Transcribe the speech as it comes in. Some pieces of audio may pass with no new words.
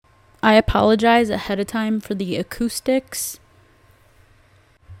I apologize ahead of time for the acoustics.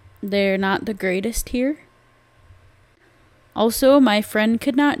 They're not the greatest here. Also, my friend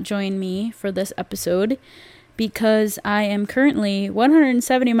could not join me for this episode because I am currently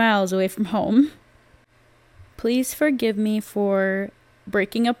 170 miles away from home. Please forgive me for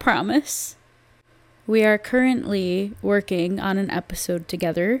breaking a promise. We are currently working on an episode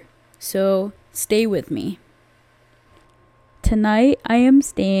together, so stay with me. Tonight, I am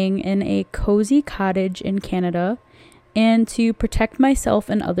staying in a cozy cottage in Canada, and to protect myself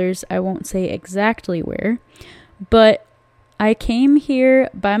and others, I won't say exactly where, but I came here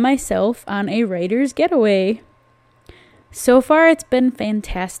by myself on a writer's getaway. So far, it's been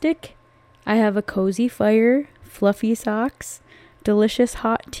fantastic. I have a cozy fire, fluffy socks, delicious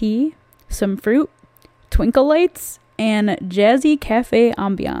hot tea, some fruit, twinkle lights, and jazzy cafe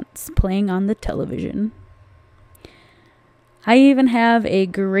ambiance playing on the television. I even have a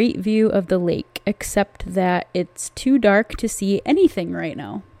great view of the lake, except that it's too dark to see anything right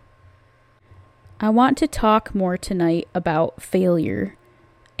now. I want to talk more tonight about failure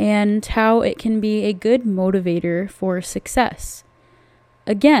and how it can be a good motivator for success.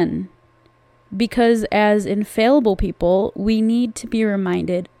 Again, because as infallible people, we need to be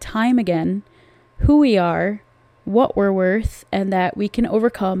reminded time again who we are, what we're worth, and that we can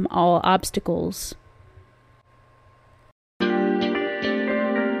overcome all obstacles.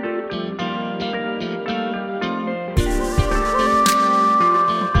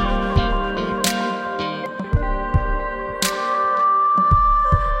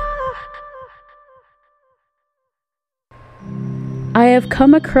 I have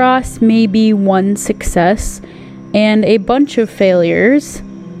come across maybe one success and a bunch of failures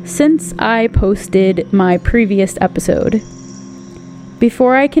since I posted my previous episode.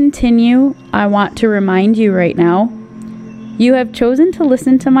 Before I continue, I want to remind you right now, you have chosen to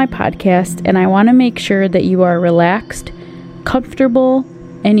listen to my podcast, and I want to make sure that you are relaxed, comfortable,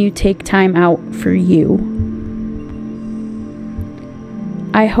 and you take time out for you.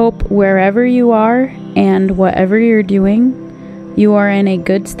 I hope wherever you are and whatever you're doing, you are in a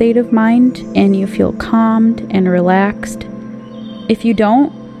good state of mind and you feel calmed and relaxed. If you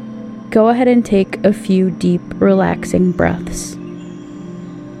don't, go ahead and take a few deep, relaxing breaths.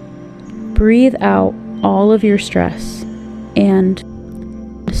 Breathe out all of your stress and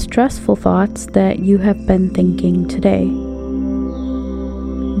stressful thoughts that you have been thinking today.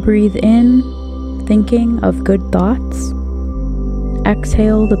 Breathe in, thinking of good thoughts.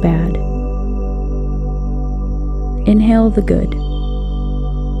 Exhale the bad. Inhale the good.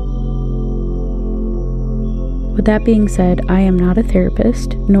 With that being said, I am not a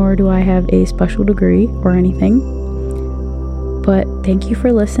therapist, nor do I have a special degree or anything. But thank you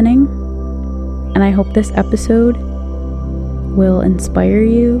for listening, and I hope this episode will inspire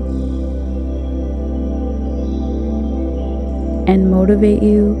you and motivate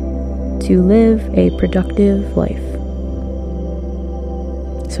you to live a productive life.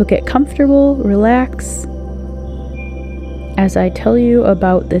 So get comfortable, relax, as I tell you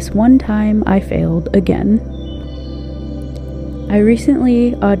about this one time I failed again. I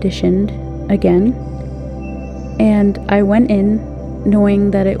recently auditioned again, and I went in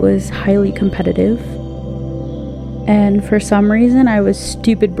knowing that it was highly competitive, and for some reason I was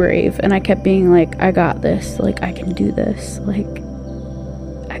stupid brave, and I kept being like, I got this, like I can do this, like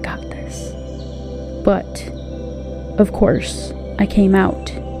I got this. But of course I came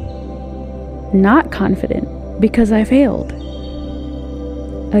out not confident because I failed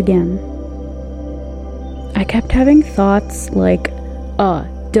again. I kept having thoughts like,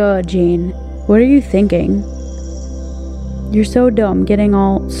 duh, Jane, what are you thinking? You're so dumb, getting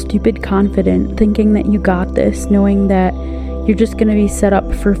all stupid confident, thinking that you got this, knowing that you're just gonna be set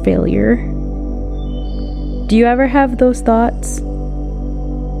up for failure. Do you ever have those thoughts?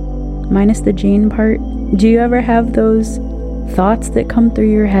 Minus the Jane part. Do you ever have those thoughts that come through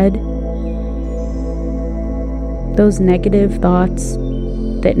your head? Those negative thoughts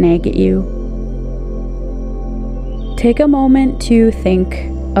that nag at you? Take a moment to think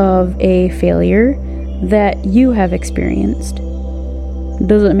of a failure that you have experienced.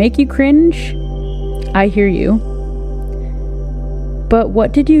 Does it make you cringe? I hear you. But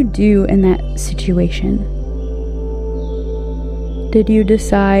what did you do in that situation? Did you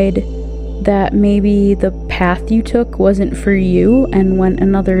decide that maybe the path you took wasn't for you and went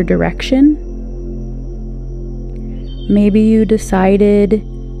another direction? Maybe you decided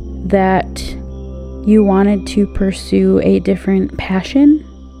that you wanted to pursue a different passion?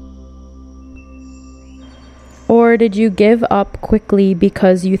 Or did you give up quickly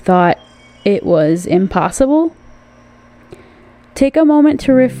because you thought it was impossible? Take a moment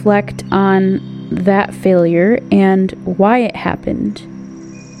to reflect on that failure and why it happened.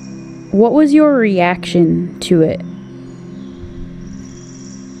 What was your reaction to it?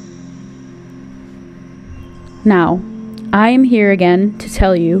 Now, I am here again to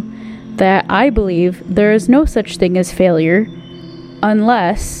tell you that I believe there is no such thing as failure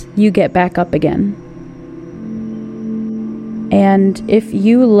unless you get back up again. And if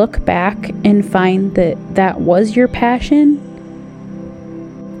you look back and find that that was your passion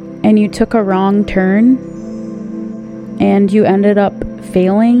and you took a wrong turn and you ended up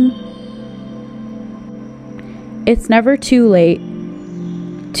failing, it's never too late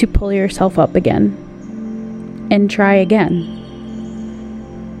to pull yourself up again and try again.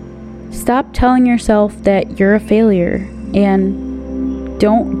 Stop telling yourself that you're a failure and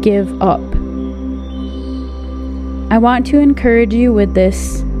don't give up. I want to encourage you with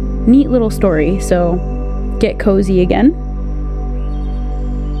this neat little story, so get cozy again.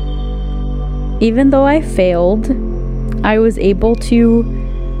 Even though I failed, I was able to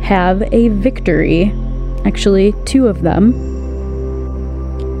have a victory. Actually, 2 of them.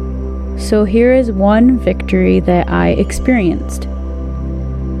 So here is one victory that I experienced.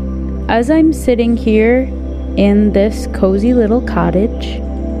 As I'm sitting here in this cozy little cottage,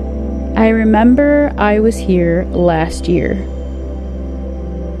 I remember I was here last year.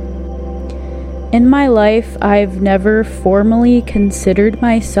 In my life, I've never formally considered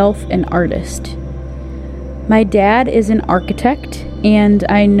myself an artist. My dad is an architect, and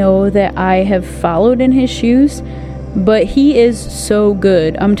I know that I have followed in his shoes, but he is so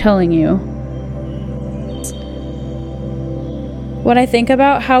good, I'm telling you. When I think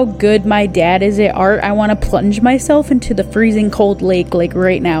about how good my dad is at art, I want to plunge myself into the freezing cold lake like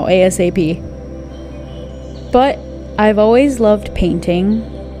right now, ASAP. But I've always loved painting,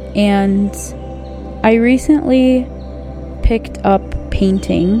 and I recently picked up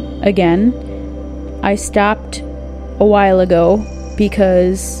painting again. I stopped a while ago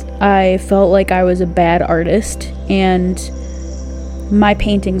because I felt like I was a bad artist and my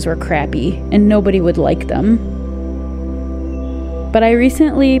paintings were crappy and nobody would like them. But I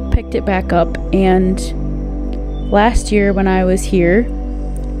recently picked it back up, and last year when I was here,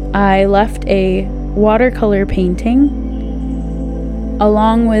 I left a watercolor painting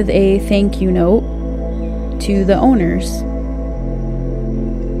along with a thank you note to the owners.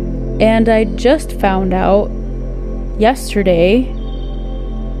 And I just found out yesterday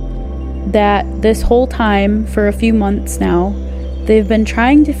that this whole time, for a few months now, they've been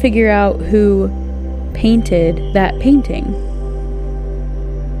trying to figure out who painted that painting.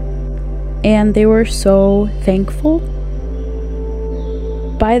 And they were so thankful.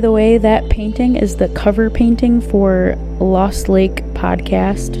 By the way, that painting is the cover painting for Lost Lake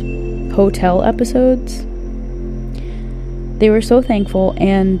podcast hotel episodes. They were so thankful,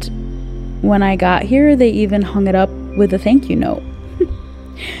 and when I got here, they even hung it up with a thank you note.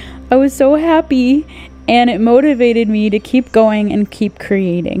 I was so happy, and it motivated me to keep going and keep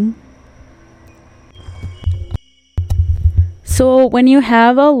creating. So when you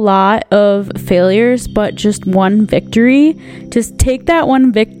have a lot of failures but just one victory, just take that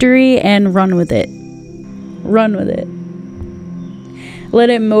one victory and run with it. Run with it. Let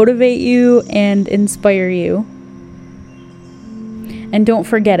it motivate you and inspire you. And don't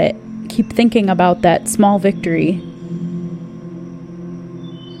forget it. Keep thinking about that small victory.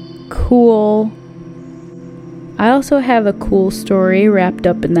 Cool. I also have a cool story wrapped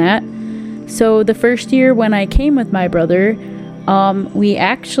up in that. So the first year when I came with my brother, we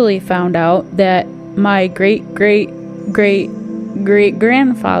actually found out that my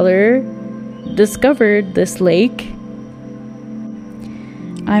great-great-great-great-grandfather discovered this lake.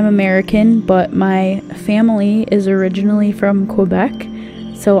 I'm American, but my family is originally from Quebec,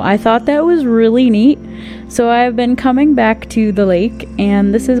 so I thought that was really neat. So I've been coming back to the lake,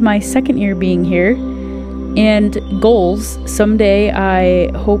 and this is my second year being here. And goals, someday I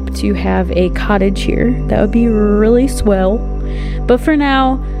hope to have a cottage here. That would be really swell. But for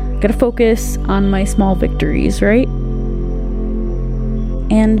now, gotta focus on my small victories, right?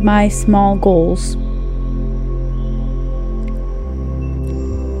 And my small goals.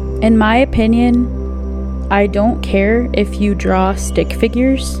 In my opinion, I don't care if you draw stick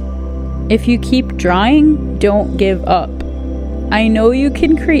figures. If you keep drawing, don't give up. I know you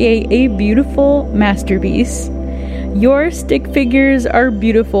can create a beautiful masterpiece. Your stick figures are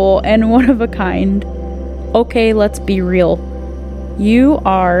beautiful and one of a kind. Okay, let's be real. You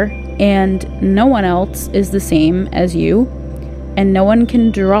are, and no one else is the same as you, and no one can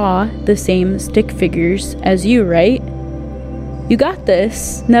draw the same stick figures as you, right? You got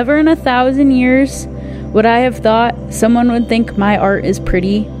this. Never in 1,000 years Would I have thought someone would think my art is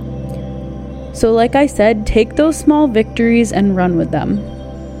pretty? So like I said, take those small victories and run with them.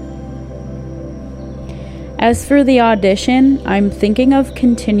 As for the audition, I'm thinking of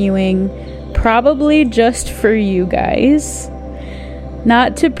continuing, probably just for you guys.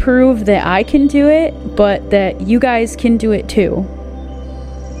 Not to prove that I can do it, but that you guys can do it too.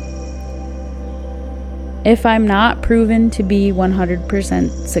 If I'm not proven to be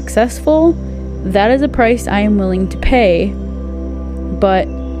 100% successful, that is a price I am willing to pay, but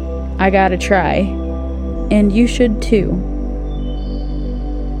I gotta try, and you should too.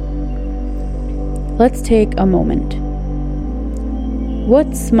 Let's take a moment.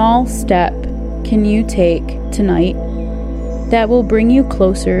 What small step can you take tonight that will bring you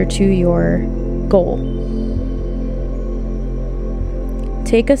closer to your goal?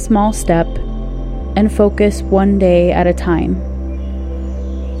 Take a small step and focus one day at a time.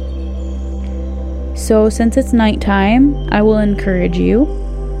 So since it's nighttime, I will encourage you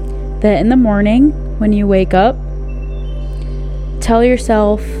that in the morning when you wake up, tell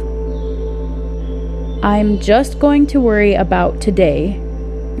yourself, I'm just going to worry about today,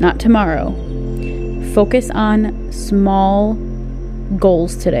 not tomorrow. Focus on small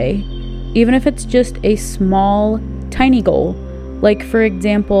goals today, even if it's just a small, tiny goal. Like, for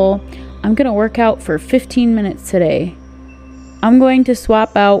example, I'm going to work out for 15 minutes today. I'm going to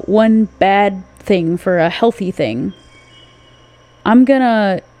swap out one bad thing for a healthy thing. I'm going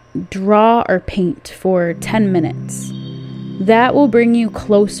to draw or paint for 10 minutes. That will bring you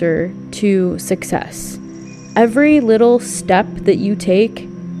closer to success. Every little step that you take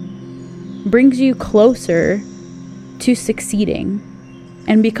brings you closer to succeeding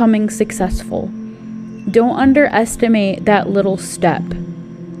and becoming successful. Don't underestimate that little step.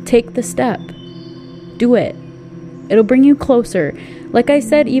 Take the step. Do it. It'll bring you closer. Like I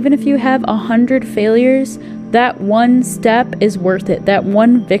said, even if you have 100 failures, that one step is worth it. That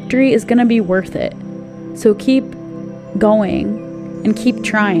one victory is going to be worth it. So keep going and keep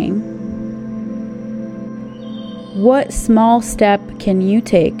trying. What small step can you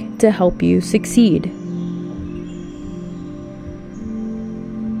take to help you succeed?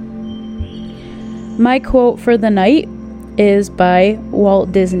 My quote for the night is by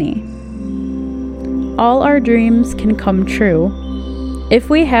Walt Disney. All our dreams can come true if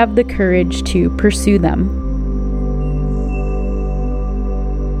we have the courage to pursue them.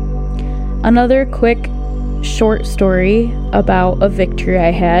 Another quick short story about a victory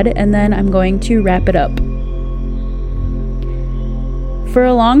I had, and then I'm going to wrap it up. For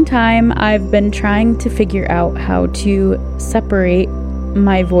a long time, I've been trying to figure out how to separate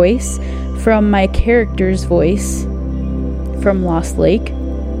my voice from my character's voice from Lost Lake.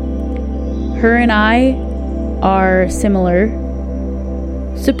 Her and I are similar.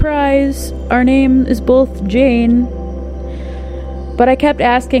 Surprise! Our name is both Jane. But I kept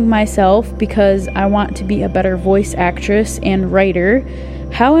asking myself, because I want to be a better voice actress and writer,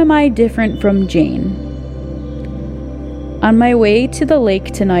 how am I different from Jane? On my way to the lake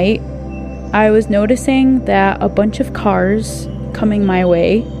tonight, I was noticing that a bunch of cars coming my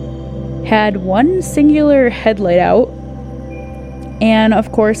way had one singular headlight out. And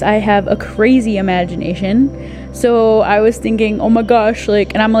of course, I have a crazy imagination. So I was thinking, oh my gosh,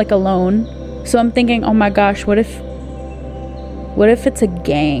 and I'm alone. So I'm thinking, oh my gosh, what if it's a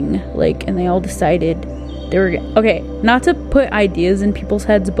gang? And they all decided they were, okay, not to put ideas in people's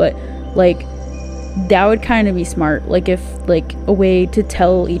heads, but that would kind of be smart. If a way to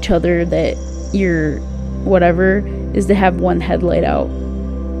tell each other that you're whatever is to have one headlight out.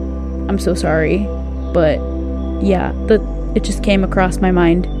 I'm so sorry, but yeah, it just came across my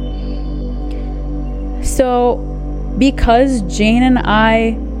mind. So because Jane and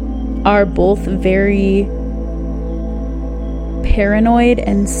I are both very paranoid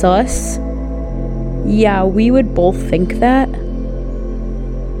and sus, yeah, we would both think that.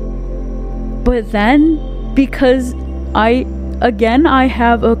 But then, because I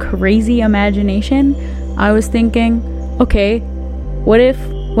have a crazy imagination, I was thinking, okay, what if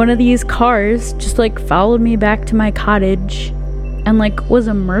one of these cars just followed me back to my cottage and was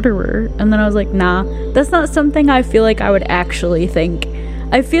a murderer? And then I was like, nah, that's not something I feel like I would actually think.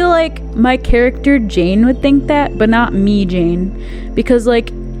 I feel like my character Jane would think that, but not me, Jane. Because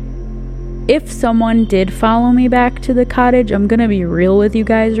if someone did follow me back to the cottage, I'm gonna be real with you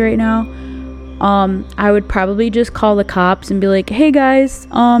guys right now. I would probably just call the cops and be like, hey guys,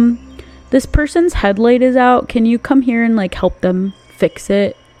 this person's headlight is out. Can you come here and help them fix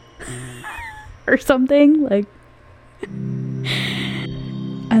it? Or something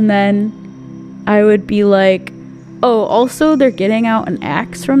and then I would be like, Oh, also they're getting out an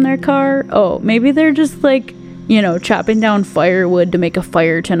axe from their car. Oh, maybe they're just like, chopping down firewood to make a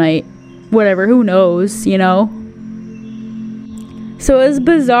fire tonight. Whatever, who knows, So as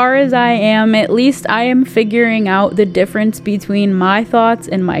bizarre as I am, at least I am figuring out the difference between my thoughts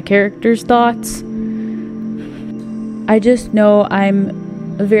and my character's thoughts. I just know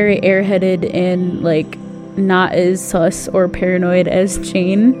I'm very airheaded and, like, not as sus or paranoid as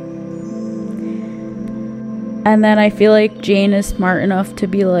Jane. And then I feel like Jane is smart enough to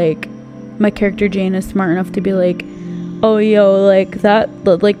be like, my character Jane is smart enough to be like, oh, yo,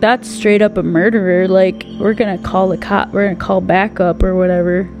 that's straight up a murderer. Like, we're gonna call the cop. We're gonna call backup or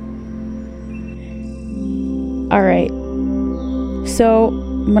whatever. Alright. So,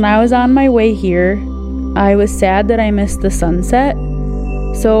 when I was on my way here, I was sad that I missed the sunset.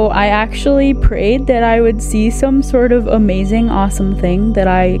 So, I actually prayed that I would see some sort of amazing, awesome thing that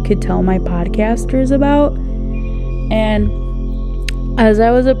I could tell my podcasters about. And as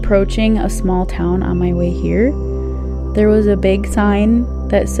I was approaching a small town on my way here, there was a big sign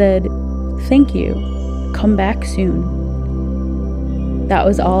that said, "Thank you. Come back soon." That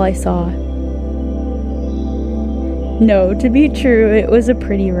was all I saw. No, to be true, it was a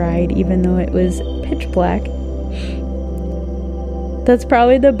pretty ride, even though it was pitch black. That's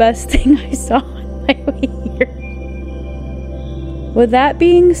probably the best thing I saw on my way here. With that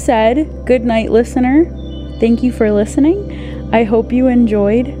being said, good night, listener. Thank you for listening. I hope you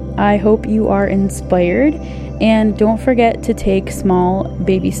enjoyed. I hope you are inspired. And don't forget to take small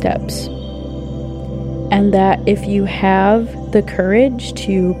baby steps. And that if you have the courage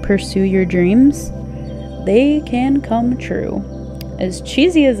to pursue your dreams, they can come true. As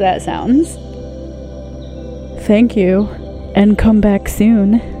cheesy as that sounds. Thank you, and come back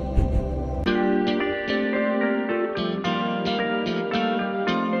soon.